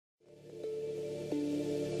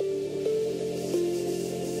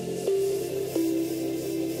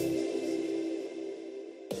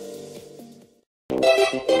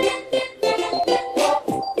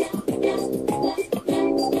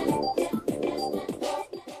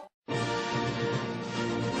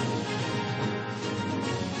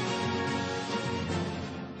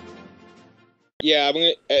Yeah,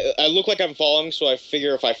 I look like I'm falling, so I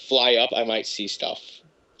figure if I fly up, I might see stuff.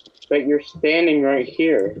 But you're standing right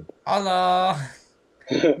here. Hello.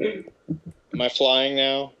 Am I flying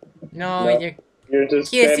now? No, No, you're you're just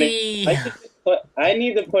standing. kissy. I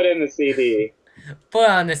need to put in the CD. Put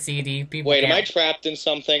on the CD. People Wait, am I can't. trapped in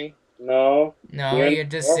something? No, No, you're in you're the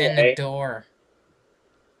just in the doorway. door.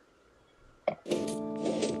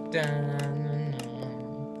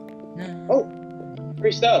 Oh,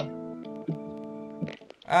 free stuff.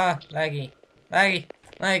 Ah, laggy. Laggy.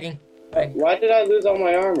 Lagging. Why did I lose all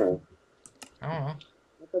my armor? I don't know.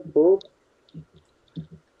 What the boop?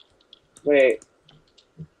 Wait.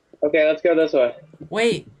 Okay, let's go this way.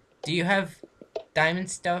 Wait, do you have diamond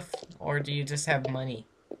stuff or do you just have money?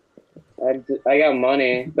 I got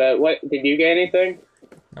money, but what? Did you get anything?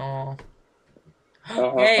 No. Hey,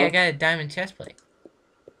 Uh-huh. I got a diamond chestplate.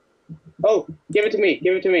 Oh, give it to me.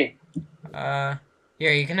 Give it to me.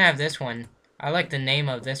 Here, you can have this one. I like the name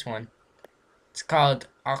of this one. It's called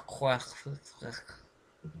Aqua.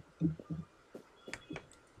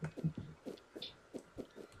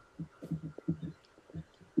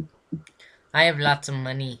 I have lots of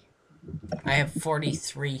money. I have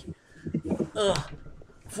 43. Ugh.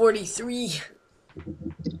 43.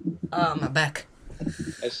 My back.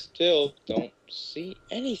 I still don't see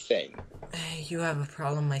anything. Hey, you have a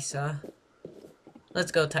problem, my son.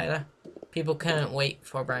 Let's go, Tyler. People can't wait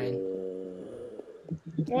for Brian.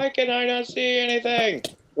 Why can I not see anything?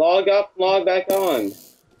 Log up, log back on.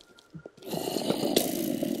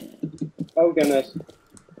 Oh, goodness.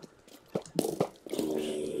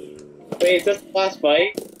 Wait, is this the last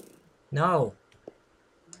fight? No.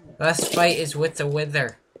 Last fight is with the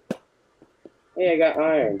Wither. Hey, I got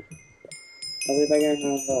iron. How did I get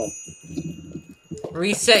that?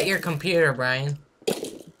 Reset your computer, Brian.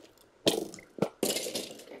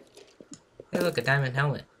 Hey, look, a diamond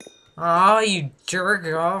helmet. Aw, you jerk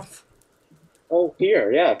off. Oh,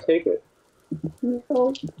 here, yeah, take it. Wait,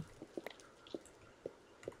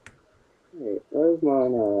 where's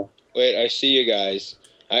mine? Wait, I see you guys.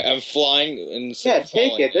 I'm flying and Yeah,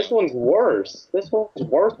 take it. This one's worse. This one's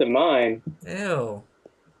worse than mine. Ew.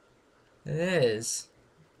 It is.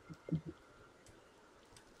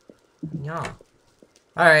 Yeah.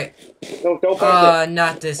 Alright. Don't punch it.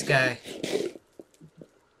 Not this guy.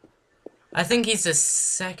 I think he's the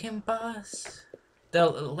second boss. The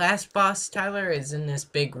last boss, Tyler, is in this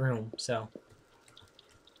big room, so.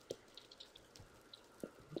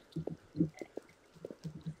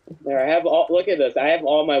 There, I have all. Look at this. I have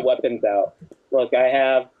all my weapons out. Look, I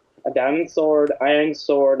have a diamond sword, iron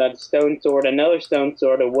sword, a stone sword, another stone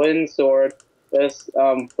sword, a wooden sword, this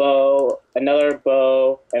bow, another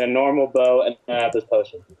bow, and a normal bow, and I have this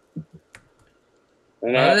potion.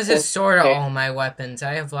 And Oh, this is sort of all my weapons.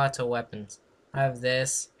 I have lots of weapons. I have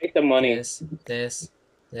this. Take the money. This.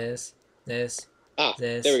 Ah,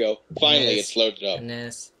 this. there we go. Finally, this, it's loaded up. And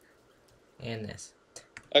this. And this.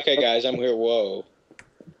 Okay, guys, I'm here. Whoa.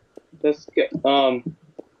 Just go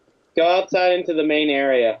outside into the main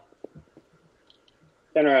area.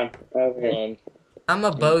 Turn around. Over here. I'm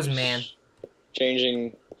a bows man.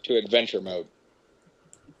 Changing to adventure mode.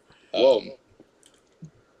 Whoa.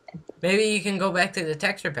 Maybe you can go back to the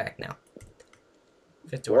texture pack now.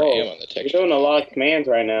 I am on the texture. You're doing a lot of commands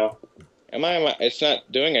right now. Am I? It's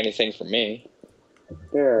not doing anything for me.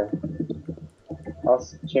 Here. I'll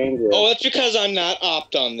change it. Oh, that's because I'm not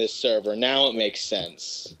opt on this server. Now it makes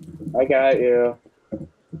sense. I got you.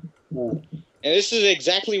 And this is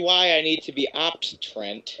exactly why I need to be opt,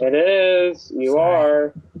 Trent. It is. You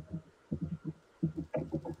are.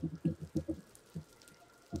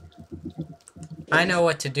 I know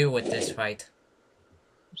what to do with this fight.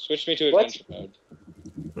 Switch me to adventure mode.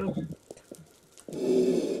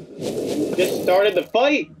 You just started the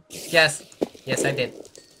fight. Yes. Yes, I did.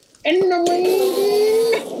 Enderman!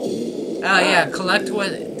 Oh, yeah. Collect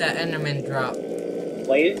what the Enderman dropped.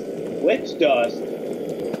 Blaze? Witch dust.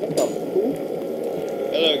 What the poop?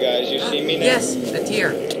 Hello, guys. You see me now? Yes, a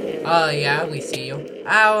tear. Oh, yeah, we see you.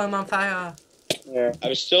 Ow, I'm on fire. Yeah.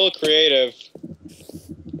 I'm still creative.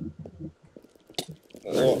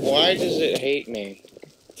 Why does it hate me?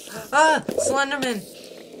 Ah, Slenderman.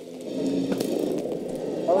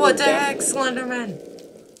 What the heck, Slenderman?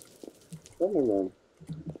 Slenderman.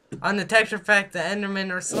 On the texture pack, the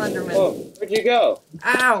Enderman or Slenderman. Oh, where'd you go?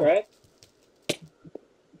 Ow! Right?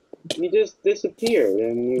 You just disappeared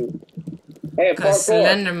and you... Hey, Cause parkour.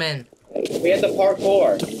 Slenderman. We had the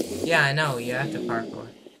parkour. Yeah, I know. You have to parkour.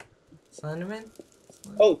 Slenderman?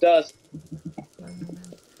 Oh, dust.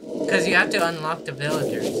 Because you have to unlock the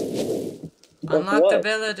villagers. Unlock the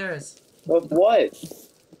villagers. With what?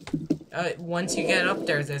 Once you get up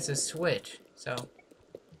there, there's a switch. So.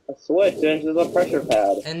 A switch, and there's a pressure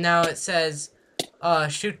pad. And now it says,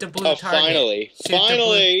 shoot the blue Oh, target. finally. Shoot the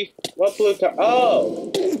Finally! What blue target?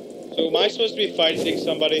 Oh! So am I supposed to be fighting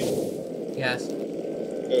somebody? Yes.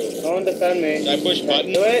 Who? Someone defend me. Did I push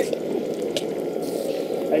button? Do it.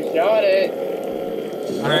 I shot it.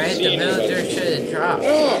 Alright, see the anybody. villager should have dropped.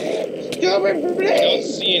 Stupid I don't blade!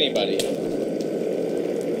 see anybody.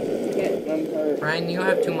 I'm hurt. Ryan, you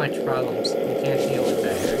have too much problems. You can't deal with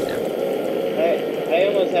that right now. I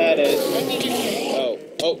almost had it.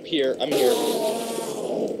 Oh, here. I'm here.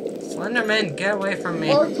 Slenderman, get away from me.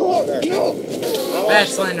 Parkour! No! Bad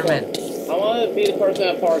Slenderman. I want to be the person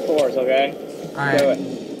that parkours, okay? Alright. Do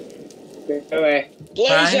it. Do it.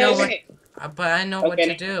 Blaze know it! what- But I know what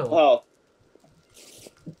to do. Oh.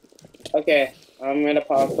 Okay, I'm gonna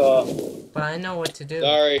parkour. But I know what to do.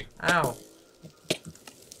 Sorry. Ow.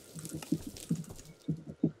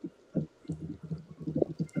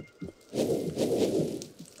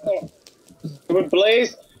 Stupid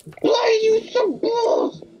Blaze! Blaze, you some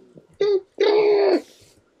balls!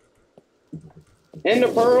 Ender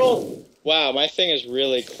Pearl! Wow, my thing is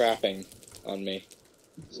really crapping on me.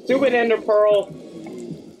 Stupid Ender Pearl!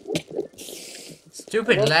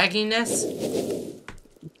 Stupid lagginess.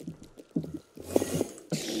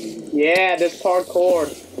 Yeah, this parkour.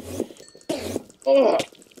 Ugh.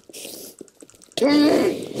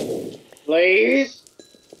 Blaze!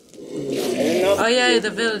 Oh yeah, the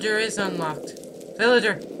villager is unlocked.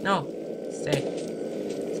 Villager, no. Stay.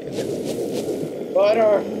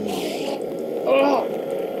 Butter! Ugh.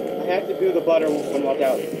 I have to do the butter one. Watch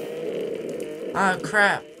out. Oh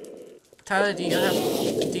crap. Tyler, do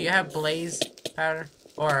you have blaze powder?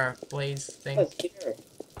 Or a blaze thing? Yes, here.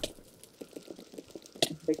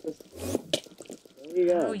 Take this. There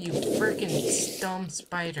you Oh, go. you freaking dumb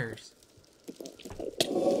spiders.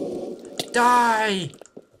 Die!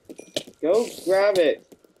 Go grab it.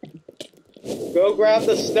 Go grab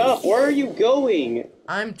the stuff. Where are you going?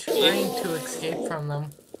 I'm trying to escape from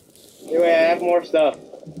them. Anyway, I have more stuff.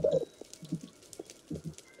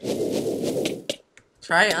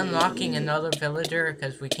 Try unlocking another villager,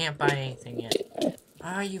 because we can't buy anything yet.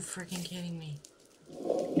 Are you freaking kidding me?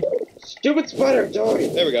 Stupid spider, die!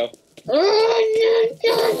 There we go.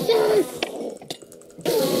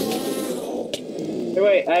 Hey,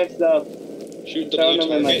 wait, I have stuff. Shoot the Found blue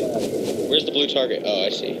them in my target. bag. Where's the blue target? Oh, I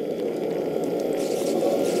see.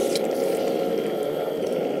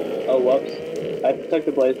 Oh, whoops. I took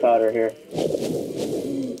the blaze powder here.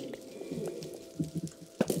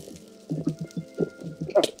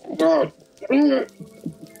 God.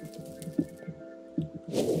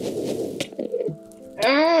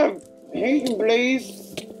 Ah! Hate you,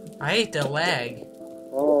 Blaze! I hate the lag.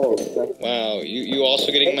 Oh, Wow, you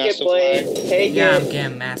also getting take it, massive Blaze! lag? Take Yeah, I'm it!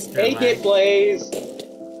 getting master Take lag. it, Blaze!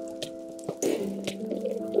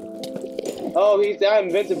 Oh, he's got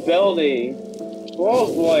invincibility.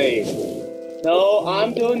 Whoa, Blaze! No,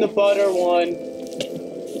 I'm doing the butter one.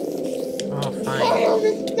 Oh, fine.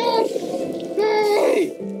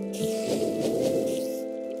 Hey!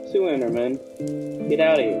 Two Endermen. Get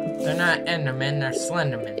out of here. They're not Endermen, they're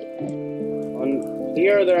Slendermen.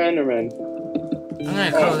 Here they're Endermen. I'm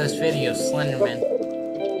gonna call this video Slenderman.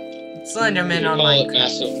 Slenderman You on call it Minecraft.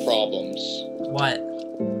 massive problems. What?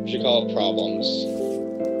 You should call it problems.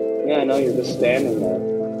 Yeah, I know, you're just standing there.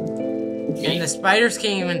 And the spiders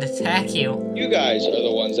can't even attack you. You guys are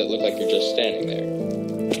the ones that look like you're just standing there.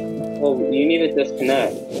 Well, you need to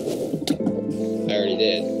disconnect. I already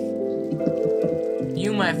did.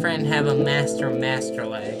 You, my friend, have a master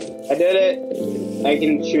lag. I did it. I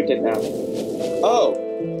can shoot it now. Oh!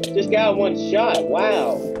 Just got one shot.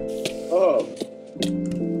 Wow. Oh.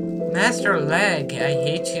 Master lag, I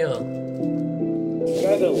hate you. You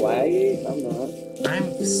guys are laggy? I'm not.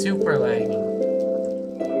 I'm super laggy.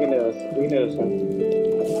 We can do this. We can do this one.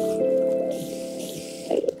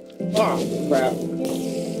 Oh, crap.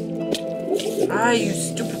 Ah, you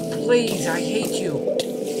stupid please, I hate you.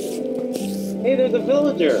 Hey, there's a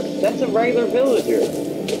villager. That's a regular villager.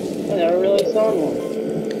 I never really saw one.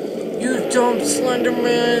 You dumb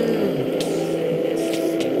Slenderman!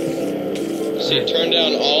 See, turn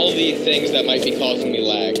down all the things that might be causing me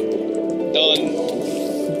lag. Done.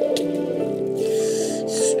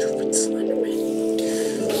 Stupid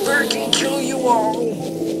Slenderman. I can kill you all!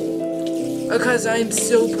 Because I'm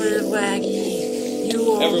super laggy. You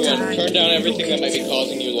all Everyone, die. turn down everything that might be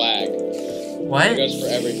causing you lag. What? It goes for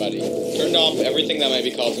everybody. Turn off everything that might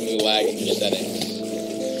be causing you lag in your settings.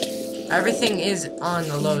 Everything is on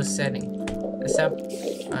the lowest setting. Except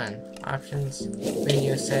on options,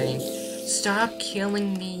 video setting. Stop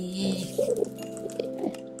killing me.